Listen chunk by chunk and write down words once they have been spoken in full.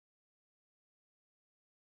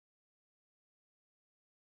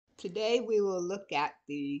Today we will look at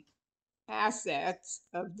the assets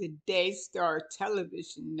of the Daystar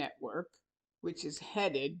Television Network, which is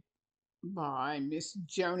headed by Miss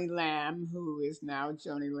Joni Lamb, who is now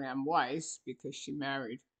Joni Lamb Weiss because she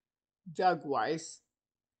married Doug Weiss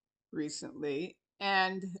recently.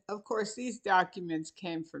 And of course, these documents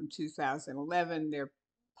came from 2011. They're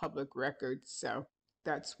public records, so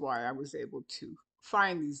that's why I was able to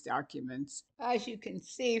find these documents. As you can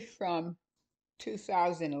see from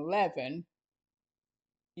 2011,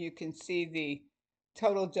 you can see the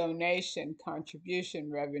total donation contribution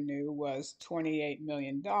revenue was $28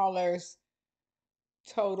 million.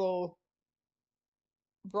 Total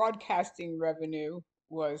broadcasting revenue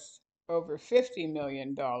was over $50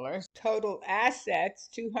 million. Total assets,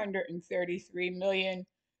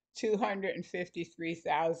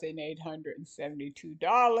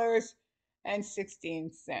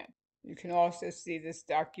 $233,253,872.16. You can also see this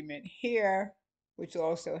document here, which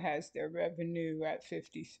also has their revenue at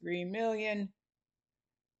 53 million.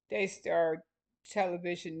 Daystar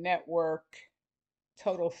Television Network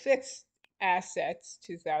total fixed assets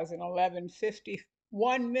 2011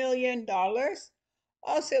 $51 million.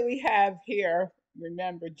 Also, we have here,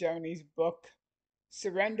 remember Joni's book,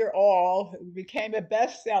 Surrender All, it became a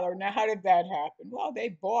bestseller. Now, how did that happen? Well,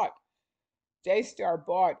 Daystar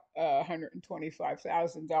bought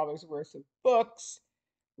 $125,000 worth of books,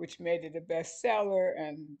 which made it a bestseller,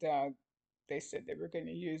 and they said they were going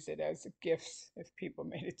to use it as a gift if people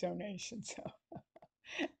made a donation. So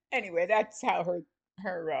anyway, that's how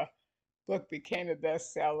her book became a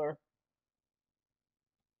bestseller.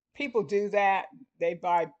 People do that. They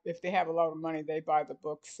buy, if they have a lot of money, they buy the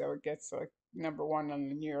book, so it gets like #1 on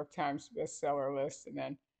the New York Times bestseller list, and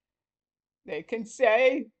then they can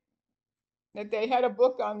say that they had a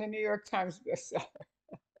book on the New York Times bestseller.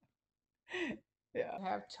 Yeah,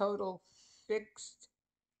 have total fixed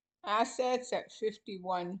assets at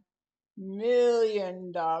 $51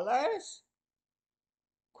 million.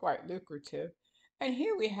 Quite lucrative. And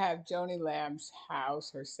here we have Joni Lamb's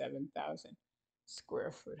house, her 7,000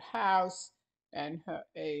 square foot house, and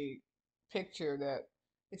a picture that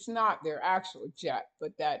it's not their actual jet,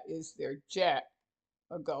 but that is their jet,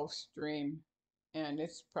 a Gulfstream, and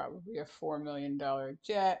it's probably a $4 million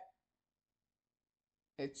jet.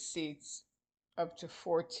 It seats up to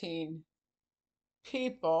 14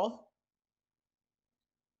 people.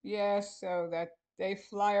 Yes, so that they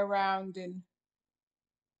fly around in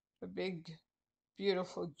a big,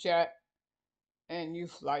 beautiful jet, and you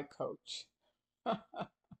fly coach.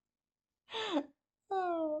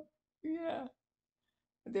 Oh, yeah.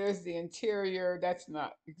 There's the interior. That's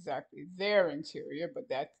not exactly their interior, but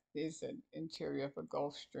that is an interior of a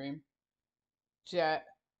Gulfstream jet.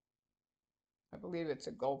 I believe it's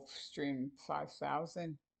a Gulfstream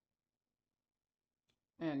 5000.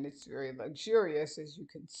 And it's very luxurious, as you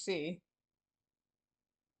can see.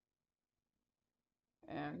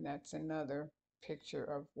 And that's another picture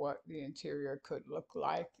of what the interior could look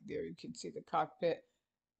like. There you can see the cockpit.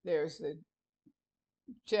 There's the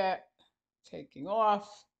jet taking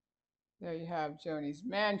off. There you have Joni's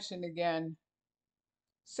mansion again.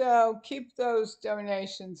 So keep those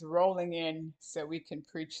donations rolling in so we can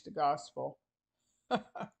preach the gospel.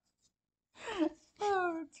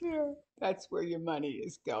 Oh, dear. That's where your money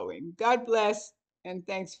is going. God bless, and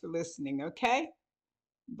thanks for listening, okay?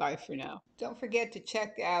 Bye for now. Don't forget to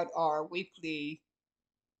check out our weekly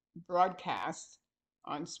broadcast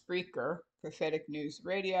on Spreaker, Prophetic News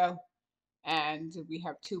Radio, and we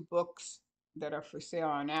have 2 books that are for sale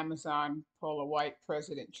on Amazon, Paula White,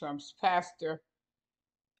 President Trump's Pastor,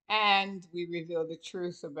 and we reveal the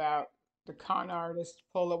truth about the con artist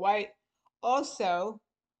Paula White. Also,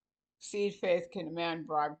 Seed Faith Can a Man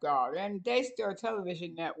Bribe God? And Daystar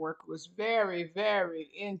Television Network was very, very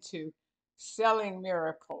into selling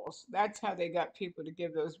miracles. That's how they got people to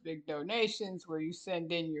give those big donations, where you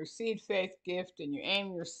send in your seed faith gift and you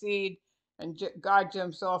aim your seed, and God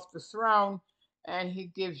jumps off the throne and he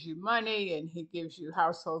gives you money and he gives you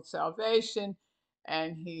household salvation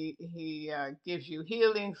and he gives you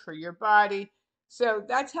healing for your body. So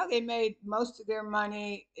that's how they made most of their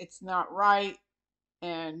money. It's not right,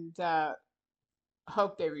 and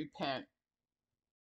hope they repent.